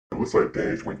looks like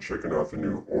Danny's went checking out the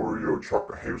new Oreo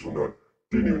chocolate hazelnut.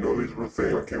 Didn't even know these were a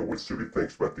thing. I can't wait to see what he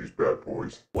thinks about these bad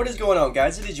boys. What is going on,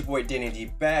 guys? It is your boy Danny D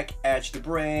back at your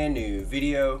brand new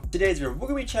video. Today's video, we're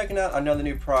going to be checking out another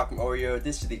new product from Oreo.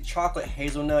 This is the chocolate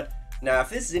hazelnut. Now,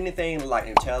 if this is anything like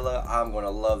Nutella, I'm going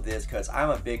to love this because I'm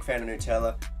a big fan of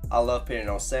Nutella. I love putting it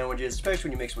on sandwiches, especially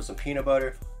when you mix it with some peanut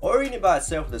butter or eating it by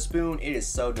itself with a spoon. It is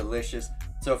so delicious.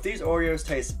 So if these Oreos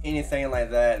taste anything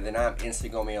like that, then I'm instantly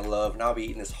going to be in love, and I'll be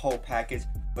eating this whole package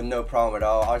with no problem at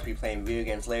all. I'll just be playing video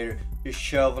games later, just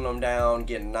shoveling them down,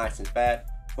 getting nice and fat.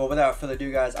 But without further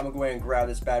ado, guys, I'm going to go ahead and grab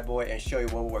this bad boy and show you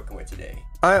what we're working with today.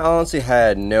 I honestly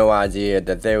had no idea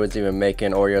that they was even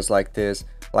making Oreos like this.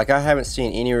 Like, I haven't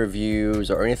seen any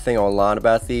reviews or anything online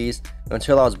about these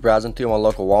until I was browsing through my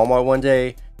local Walmart one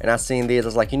day and I seen these. I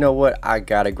was like, you know what, I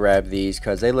gotta grab these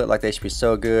because they look like they should be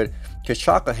so good, because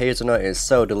chocolate hazelnut is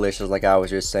so delicious. Like I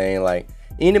was just saying, like,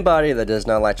 anybody that does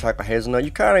not like chocolate hazelnut, you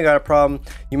kind of got a problem.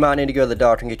 You might need to go to the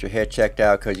doctor and get your head checked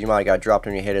out because you might have got dropped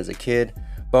on your head as a kid.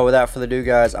 But without further ado,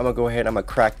 guys, I'm gonna go ahead and I'm gonna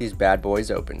crack these bad boys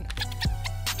open.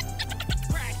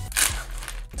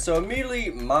 So immediately,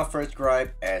 my first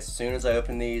gripe as soon as I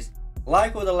open these,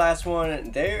 like with the last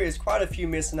one, there is quite a few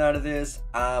missing out of this.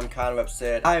 I'm kind of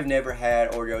upset. I've never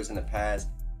had Oreos in the past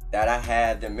that I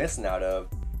had them missing out of.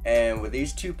 And with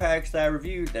these two packs that I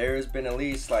reviewed, there's been at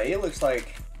least, like, it looks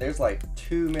like there's like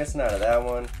 2 missing out of that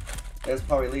one. There's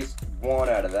probably at least 1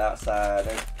 out of that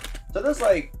side. So there's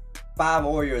like 5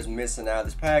 Oreos missing out of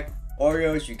this pack.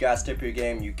 Oreos, you gotta step your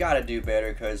game. You gotta do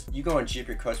better because you're gonna cheap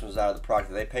your customers out of the product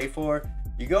that they pay for.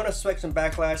 You're gonna expect some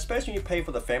backlash, especially when you pay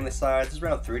for the family size. It's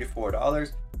around $3 to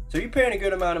 $4. So you're paying a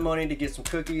good amount of money to get some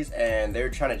cookies, and they're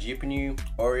trying to cheapen you.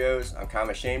 Oreos, I'm kind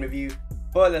of ashamed of you.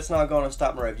 But that's not going to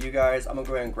stop my review, guys. I'm going to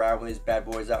go ahead and grab one of these bad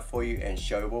boys out for you and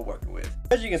show you what we're working with.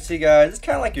 As you can see, guys, it's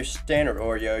kind of like your standard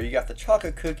Oreo. You got the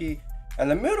chocolate cookie, and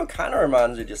the middle kind of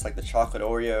reminds me just like the chocolate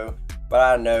Oreo. But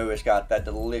I know it's got that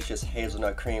delicious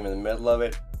hazelnut cream in the middle of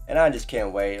it, and I just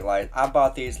can't wait. Like, I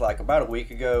bought these like about a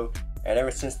week ago, and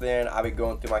ever since then, I've been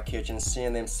going through my kitchen,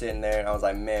 seeing them sitting there, and I was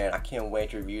like, man, I can't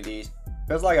wait to review these.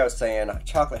 Because like I was saying,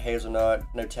 chocolate hazelnut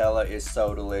Nutella is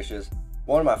so delicious.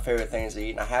 One of my favorite things to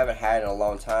eat, and I haven't had it in a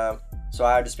long time, so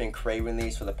I've just been craving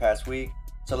these for the past week.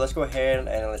 So let's go ahead and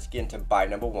let's get into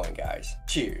bite number 1, guys.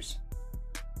 Cheers.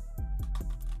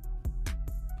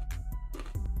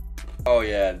 Oh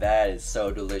yeah, that is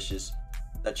so delicious.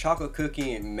 The chocolate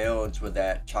cookie melds with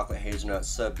that chocolate hazelnut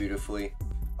so beautifully.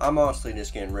 I'm honestly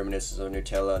just getting reminiscences of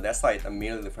Nutella. That's like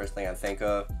immediately the first thing I think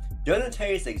of. Doesn't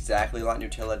taste exactly like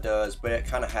Nutella does, but it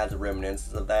kind of has the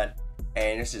reminiscences of that.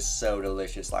 And it's just so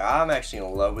delicious. Like, I'm actually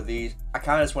in love with these. I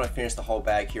kind of just want to finish the whole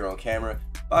bag here on camera,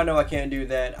 but I know I can't do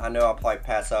that. I know I'll probably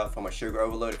pass out from a sugar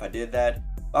overload if I did that.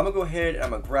 But I'm gonna go ahead and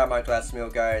I'm gonna grab my glass of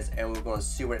milk, guys, and we're gonna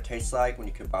see what it tastes like when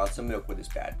you combine some milk with this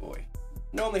bad boy.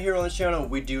 Normally here on the channel,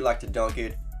 we do like to dunk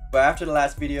it, but after the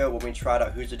last video when we tried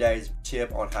out Who's Your Daddy's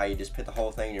tip on how you just put the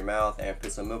whole thing in your mouth and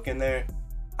put some milk in there,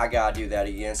 I gotta do that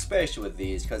again, especially with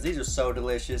these, because these are so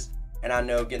delicious. And I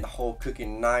know getting the whole cookie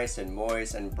nice and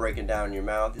moist and breaking down in your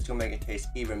mouth is gonna make it taste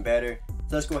even better.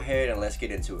 So let's go ahead and let's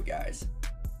get into it, guys.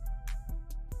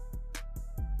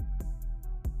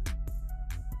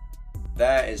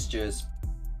 That is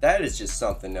just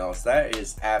something else. That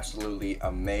is absolutely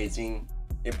amazing.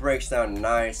 It breaks down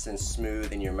nice and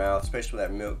smooth in your mouth, especially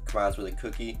when that milk combines with the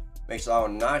cookie. Makes it all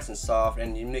nice and soft,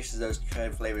 and it mixes those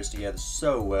flavors together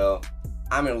so well.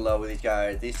 I'm in love with these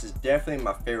guys. This is definitely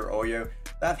my favorite Oreo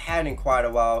that I've had in quite a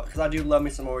while, because I do love me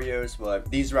some Oreos,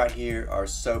 but these right here are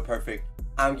so perfect.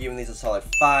 I'm giving these a solid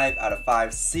 5 out of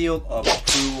 5, sealed of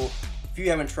approval. If you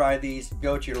haven't tried these,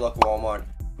 go to your local Walmart,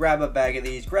 grab a bag of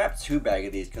these, grab 2 bags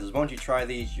of these, because once you try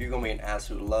these, you're going to be in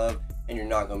absolute love, and you're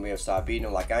not going to be able to stop eating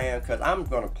them like I am, because I'm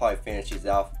going to probably finish these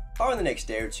off probably the next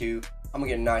day or 2. I'm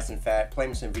gonna get nice and fat, play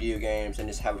me some video games, and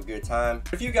just have a good time.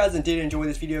 If you guys did enjoy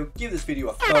this video, give this video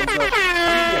a thumbs up. Leave me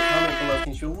a comment below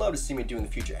things you'd love to see me do in the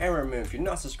future. And remember, if you're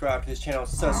not subscribed to this channel,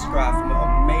 subscribe for more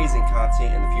amazing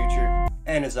content in the future.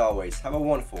 And as always, have a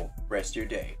wonderful rest of your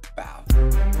day. Bow.